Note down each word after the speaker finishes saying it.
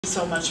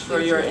So much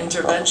for your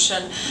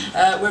intervention.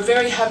 We're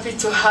very happy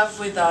to have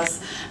with us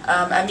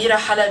Amira El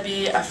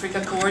Halabi,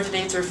 Africa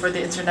Coordinator for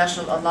the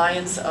International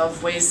Alliance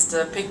of Waste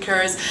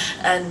Pickers,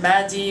 and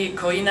Madhitlare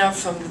Koena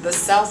from the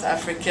South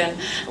African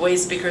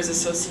Waste Pickers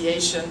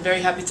Association.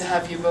 Very happy to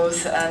have you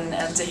both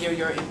and to hear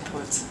your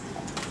input.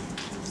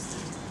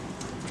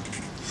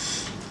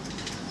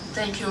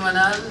 Thank you,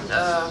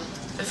 Manal.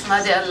 If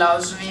Madhi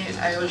allows me,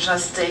 I will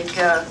just take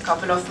a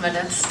couple of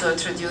minutes to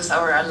introduce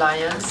our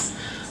alliance.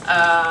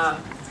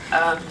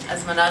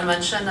 As Manal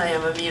mentioned, I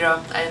am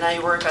Amira, and I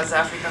work as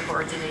Africa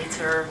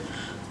Coordinator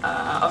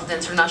of the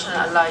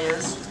International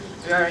Alliance.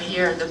 We are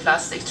here in the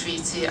Plastic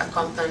Treaty,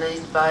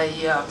 accompanied by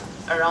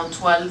around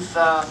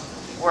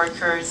 12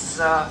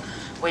 workers,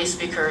 waste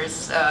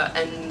pickers,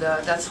 and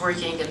that's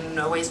working in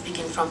waste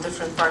picking from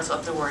different parts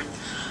of the world.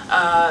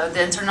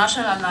 The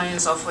International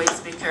Alliance of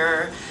Waste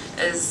Picker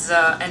is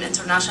an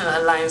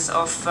international alliance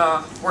of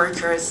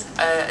workers,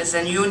 is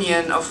a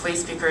union of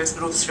waste pickers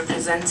groups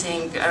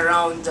representing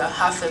around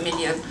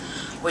 500,000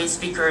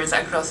 waste pickers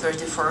across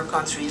 34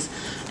 countries.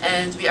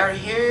 And we are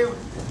here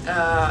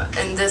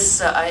in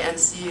this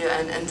INC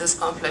and in this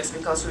complex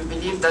because we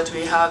believe that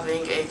we're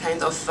having a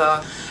kind of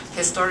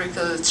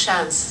historical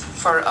chance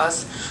for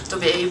us to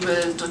be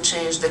able to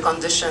change the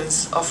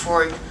conditions of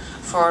work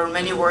for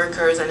many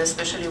workers, and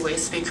especially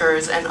waste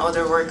pickers and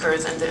other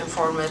workers in the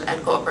informal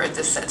and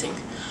cooperative setting.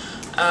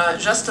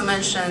 Just to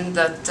mention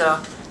that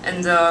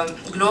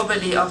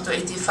globally, up to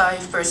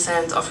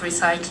 85% of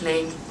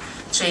recycling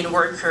chain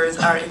workers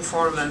are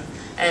informal,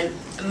 and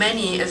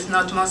many, if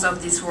not most,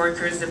 of these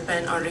workers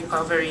depend on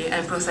recovery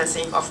and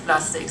processing of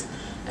plastics.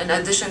 In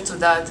addition to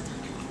that,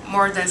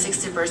 more than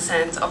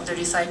 60% of the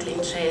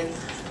recycling chain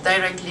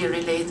directly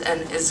relate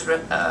and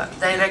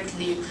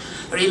directly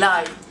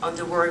rely on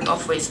the work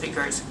of waste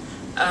pickers.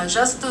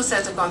 Just to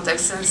set a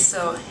context, since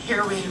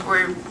here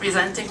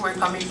we're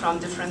coming from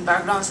different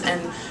backgrounds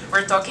and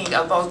we're talking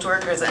about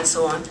workers and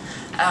so on.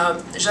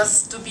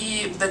 Just to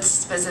be a bit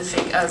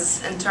specific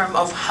as in terms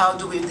of how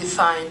do we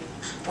define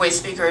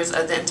waste pickers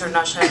at the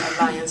International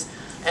Alliance,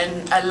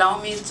 and allow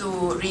me to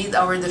read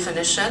our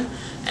definition.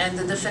 And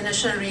the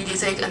definition really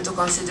takes into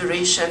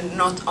consideration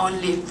not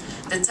only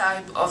the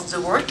type of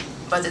the work,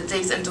 but it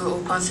takes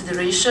into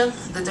consideration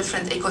the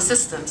different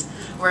ecosystems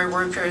where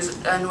workers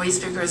and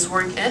waste pickers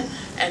work in,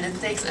 and it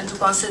takes into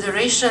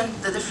consideration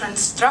the different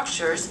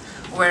structures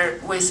where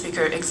waste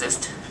picker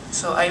exist.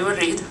 So I will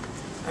read.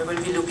 I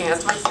will be looking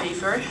at my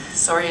paper.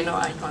 Sorry, no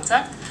eye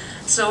contact.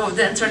 So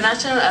the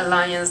International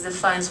Alliance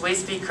defines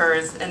waste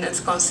pickers in its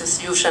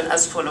constitution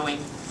as following: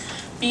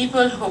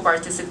 people who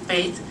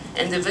participate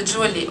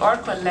individually or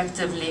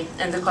collectively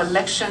in the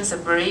collection,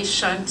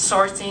 separation,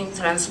 sorting,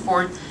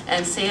 transport,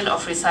 and sale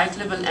of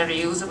recyclable and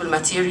reusable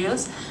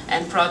materials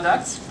and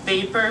products,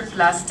 paper,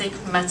 plastic,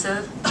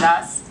 metal,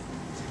 glass,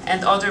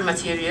 and other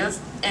materials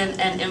in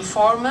an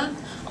informal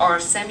or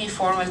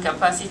semi-formal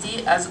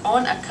capacity as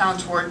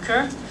on-account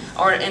worker,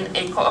 or in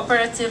a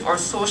cooperative or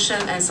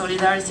social and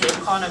solidarity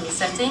economy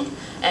setting,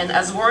 and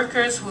as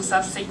workers who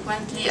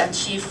subsequently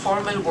achieve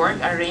formal work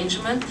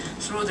arrangement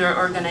through their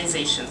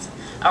organizations.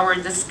 Our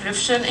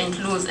description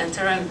includes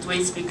interim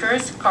waste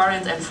pickers,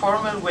 current and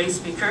formal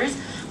waste pickers,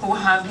 who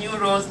have new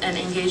roles and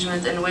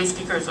engagement in waste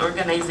pickers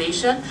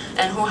organization,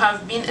 and who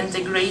have been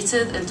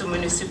integrated into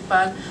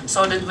municipal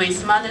solid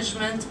waste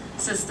management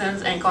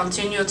systems and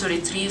continue to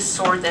retrieve,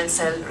 sort, and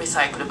sell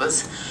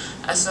recyclables.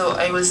 So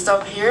I will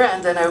stop here,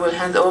 and then I will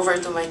hand over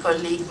to my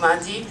colleague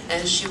Madhi,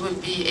 and she will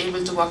be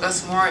able to walk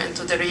us more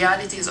into the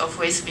realities of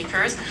waste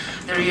pickers,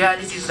 the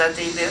realities that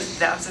they live,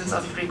 the absence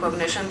of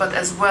recognition, but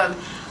as well,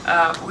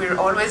 we're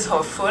always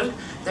hopeful.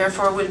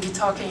 Therefore, we'll be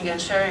talking and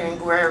sharing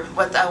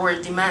what our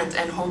demand,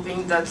 and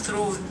hoping that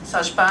through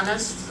such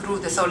panels, through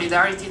the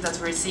solidarity that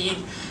we're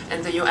seeing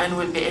in the UN,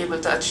 we'll be able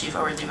to achieve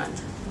our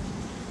demand.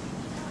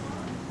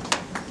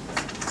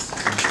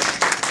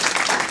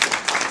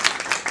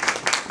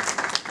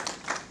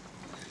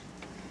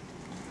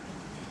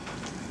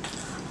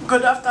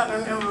 Good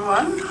afternoon,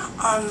 everyone.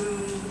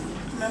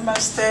 Member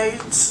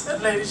states,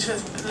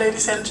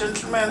 ladies and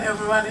gentlemen,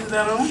 everyone in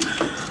the room.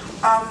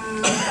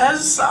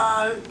 As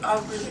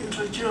I've been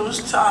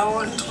introduced, I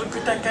want to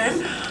repeat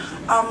again.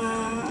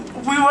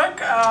 We work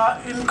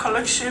in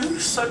collection,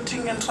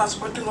 sorting, and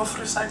transporting of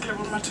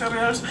recyclable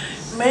materials,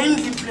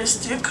 mainly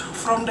plastic,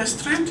 from the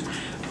street,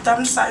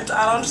 dump sites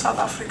around South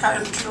Africa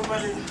and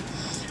globally.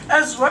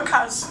 As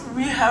workers,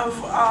 we have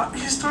a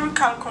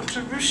historical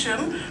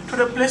contribution to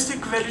the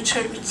plastic value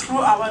chain through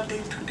our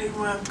day-to-day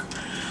work.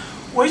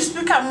 Waste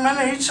pickers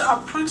manage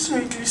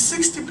approximately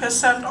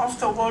 60% of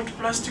the world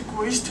plastic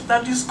waste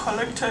that is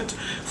collected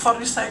for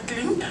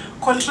recycling,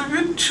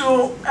 contribute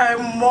to a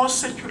more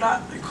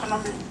circular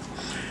economy.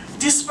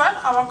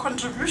 Despite our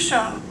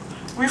contribution,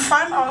 we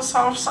find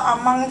ourselves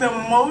among the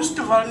most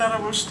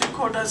vulnerable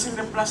stakeholders in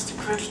the plastic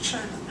value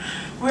chain.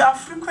 We are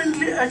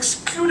frequently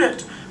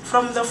excluded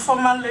from the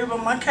formal labor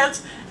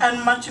market and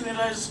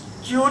marginalized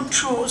due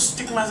to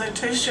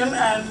stigmatization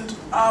and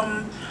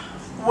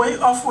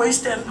of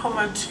waste and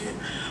poverty.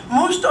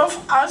 Most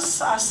of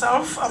us are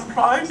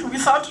self-employed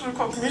without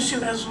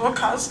recognition as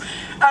workers,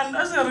 and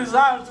as a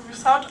result,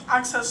 without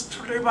access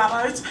to labor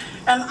rights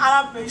and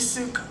other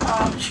basic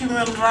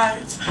human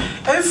rights.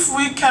 If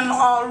we can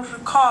all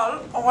recall,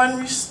 when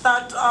we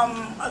start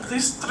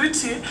this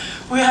treaty,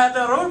 we had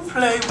a role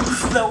play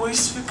with the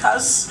waste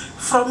speakers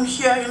from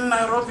here in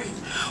Nairobi,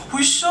 who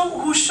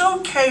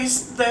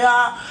showcased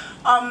their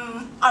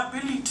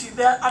ability,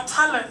 their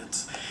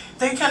talent.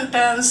 They can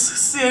dance,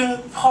 sing,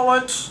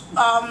 poet,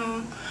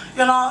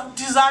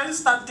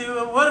 designs that they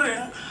were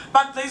wearing,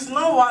 but there's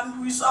no one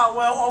who is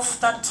aware of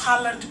that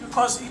talent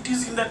because it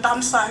is in the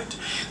dump site.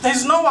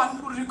 There's no one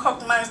who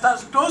recognizes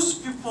that those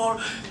people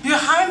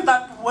behind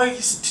that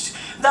waste,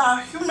 there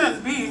are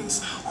human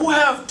beings who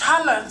have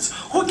talents,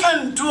 who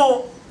can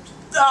do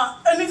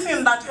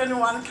anything that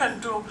anyone can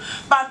do.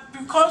 But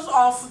because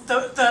of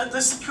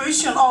the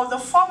situation or the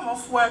form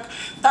of work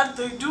that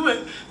they're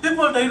doing,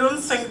 people, they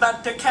don't think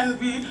that there can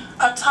be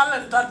a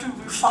talent that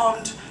will be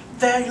found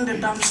there in the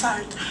dump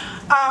site.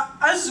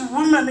 As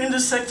women in the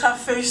sector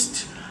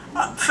face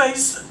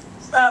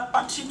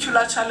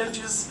particular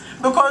challenges,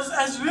 because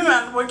as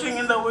women working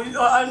in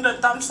the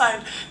dump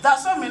site, there are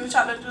so many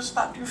challenges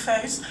that we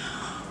face.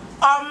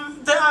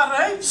 There are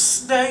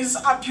rapes, there is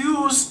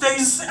abuse, there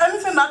is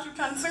anything that you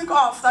can think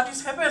of that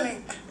is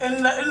happening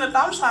in the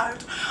dump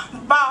site.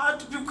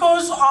 But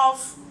because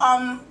of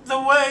the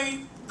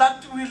way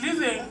that we're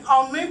living,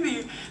 or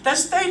maybe the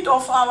state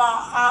of the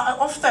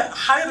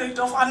high rate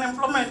of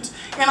unemployment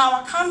in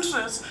our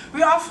countries,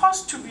 we are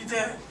forced to be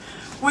there.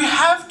 We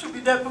have to be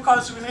there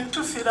because we need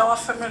to feed our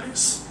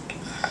families.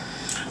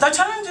 The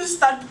challenges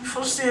that we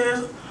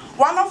foresee,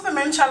 one of the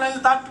main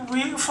challenges that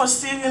we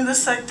foresee in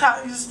this sector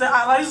is the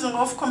arising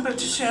of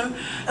competition,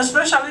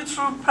 especially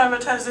through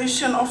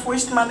privatization of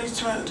waste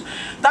management,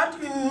 that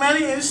in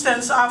many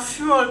instances are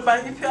fueled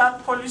by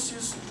EPR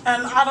policies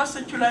and other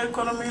circular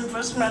economy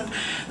investment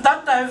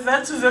that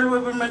diverts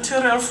valuable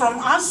material from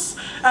us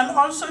and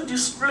also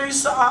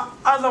displace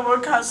other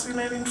workers in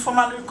an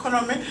informal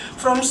economy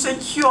from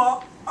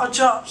secure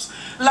jobs,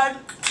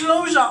 like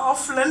closure of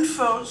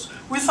landfills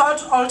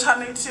without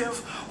alternative.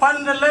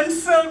 When the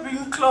landfill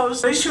being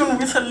closed,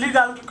 with a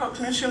legal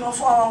recognition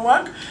of our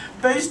work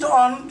based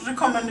on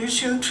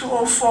recommendation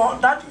 204,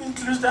 that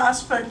includes the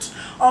aspect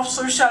of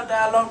social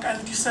dialogue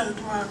and decent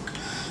work.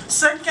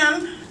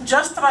 Second,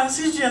 just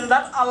transition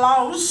that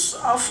allows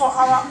for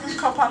our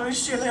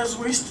incorporation as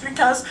waste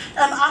pickers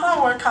and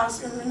other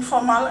workers in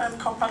informal and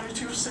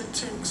cooperative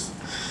settings.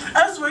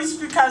 As waste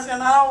pickers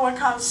and other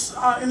workers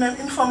in an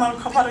informal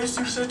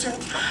cooperative setting,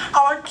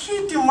 our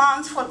key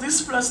demands for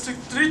this plastic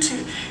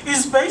treaty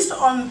is based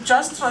on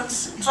just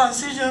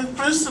transition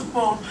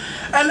principle.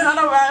 In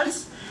other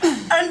words,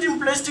 ending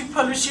plastic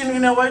pollution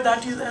in a way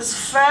that is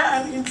as fair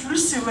and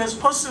inclusive as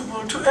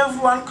possible to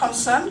everyone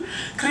concerned,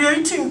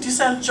 creating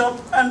decent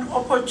jobs and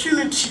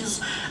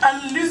opportunities,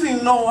 and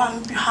leaving no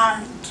one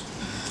behind.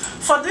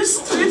 For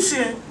this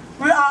treaty,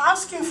 we are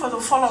asking for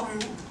the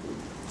following.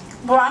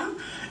 One,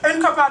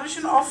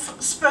 incorporation of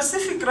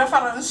specific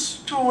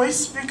reference to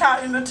waste speaker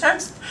in the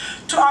text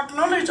to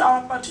acknowledge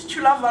our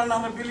particular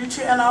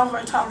vulnerability and our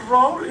vital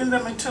role in the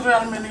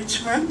material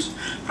management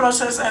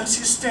process and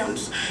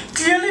systems.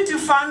 Clearly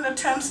define the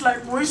terms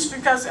like waste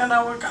speakers and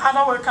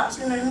other workers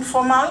in an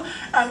informal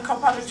and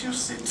cooperative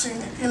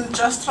setting in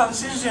just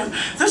transition.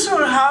 This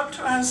will help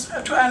to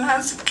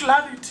enhance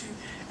clarity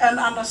and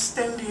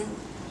understanding.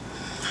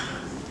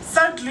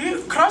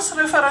 Thirdly,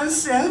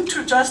 cross-referencing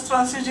to just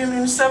transition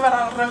in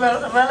several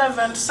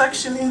relevant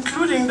sections,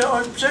 including the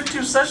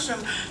objective section,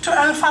 to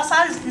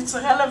emphasize its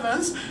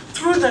relevance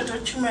through the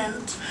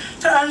document,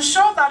 to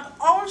ensure that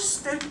all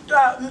state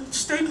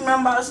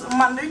members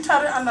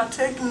mandatorily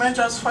undertake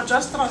measures for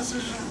just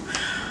transition.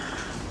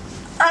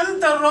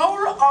 And the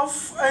role of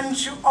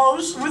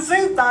NGOs, we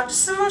think that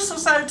civil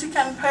society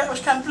can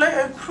play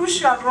a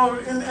crucial role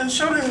in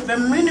ensuring the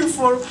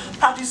meaningful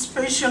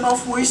participation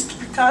of waste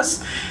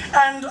pickers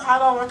and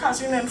other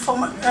workers in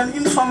an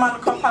informal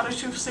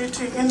cooperative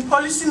setting in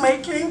policy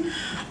making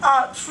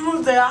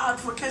through their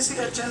advocacy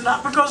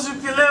agenda, because we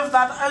believe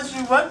that as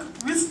we work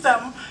with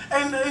them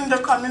in the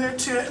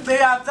community, they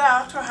are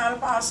there to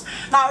help us.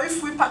 Now,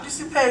 if we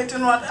participate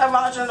in whatever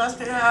agendas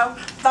they have,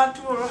 that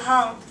will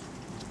help.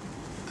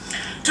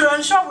 To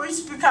ensure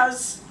waste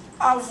speakers'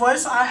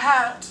 voice are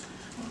heard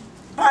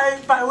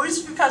by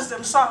waste speakers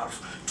themselves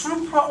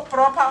through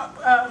proper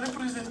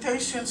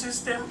representation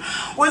system,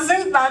 we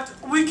think that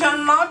we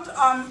cannot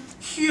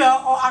hear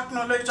or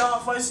acknowledge our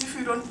voice if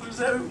we don't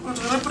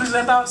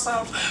represent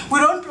ourselves. We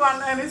don't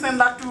want anything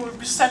that will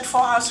be set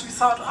for us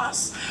without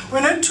us.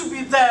 We need to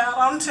be there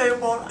around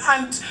table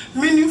and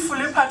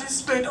meaningfully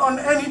participate on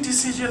any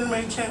decision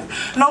making,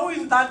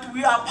 knowing that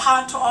we are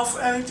part of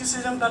any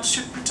decision that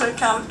should be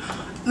taken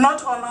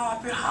not on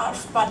our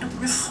behalf, but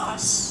with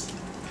us.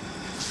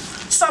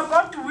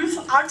 Support with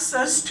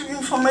access to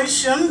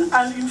information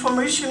and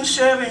information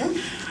sharing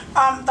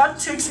that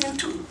takes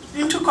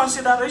into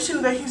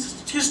consideration the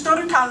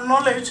historical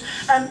knowledge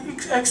and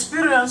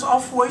experience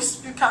of waste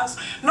speakers,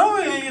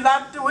 knowing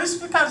that the waste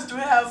speakers do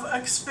have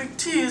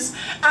expertise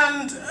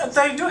and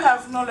they do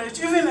have knowledge,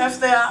 even if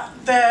they are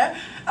there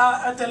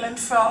at the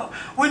landfill.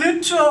 We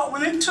need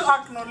to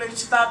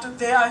acknowledge that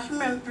they are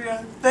human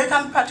beings. They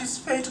can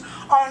participate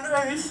on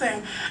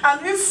anything,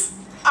 and if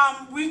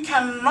we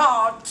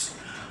cannot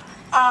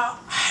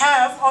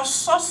have or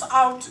source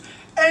out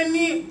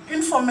any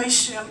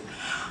information,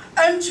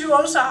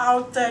 NGOs are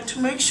out there to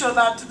make sure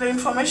that the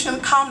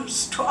information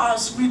comes to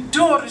us. We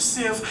do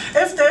receive.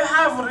 If they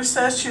have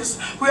researches,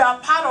 we are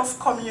part of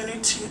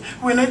community.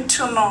 We need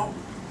to know.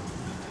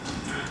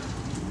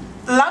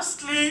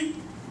 Lastly,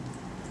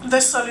 the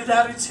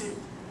solidarity.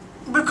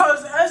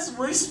 Because as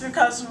waste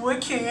speakers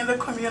working in the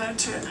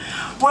community,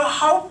 we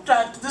hope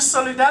that the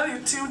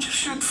solidarity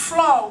should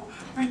flow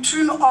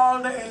between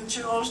all the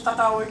NGOs that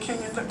are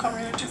working in the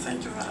community.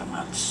 Thank you very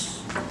much.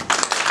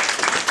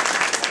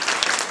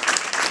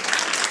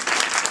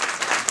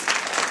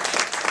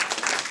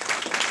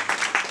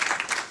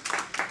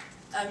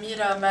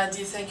 Amira,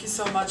 Madi, thank you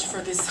so much for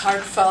this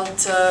heartfelt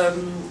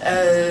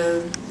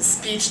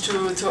speech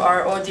to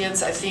our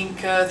audience. I think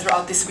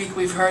throughout this week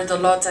we've heard a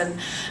lot, and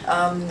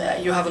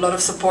you have a lot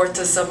of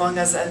supporters among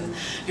us, and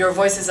your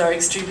voices are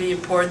extremely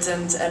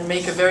important and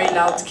make a very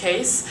loud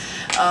case,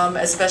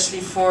 especially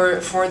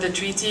for the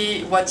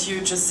treaty. What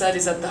you just said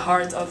is at the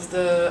heart of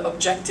the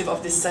objective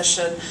of this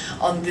session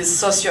on the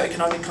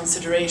socio-economic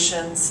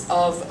considerations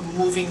of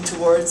moving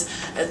towards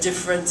a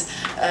different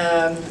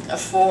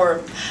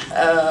form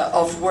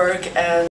of work and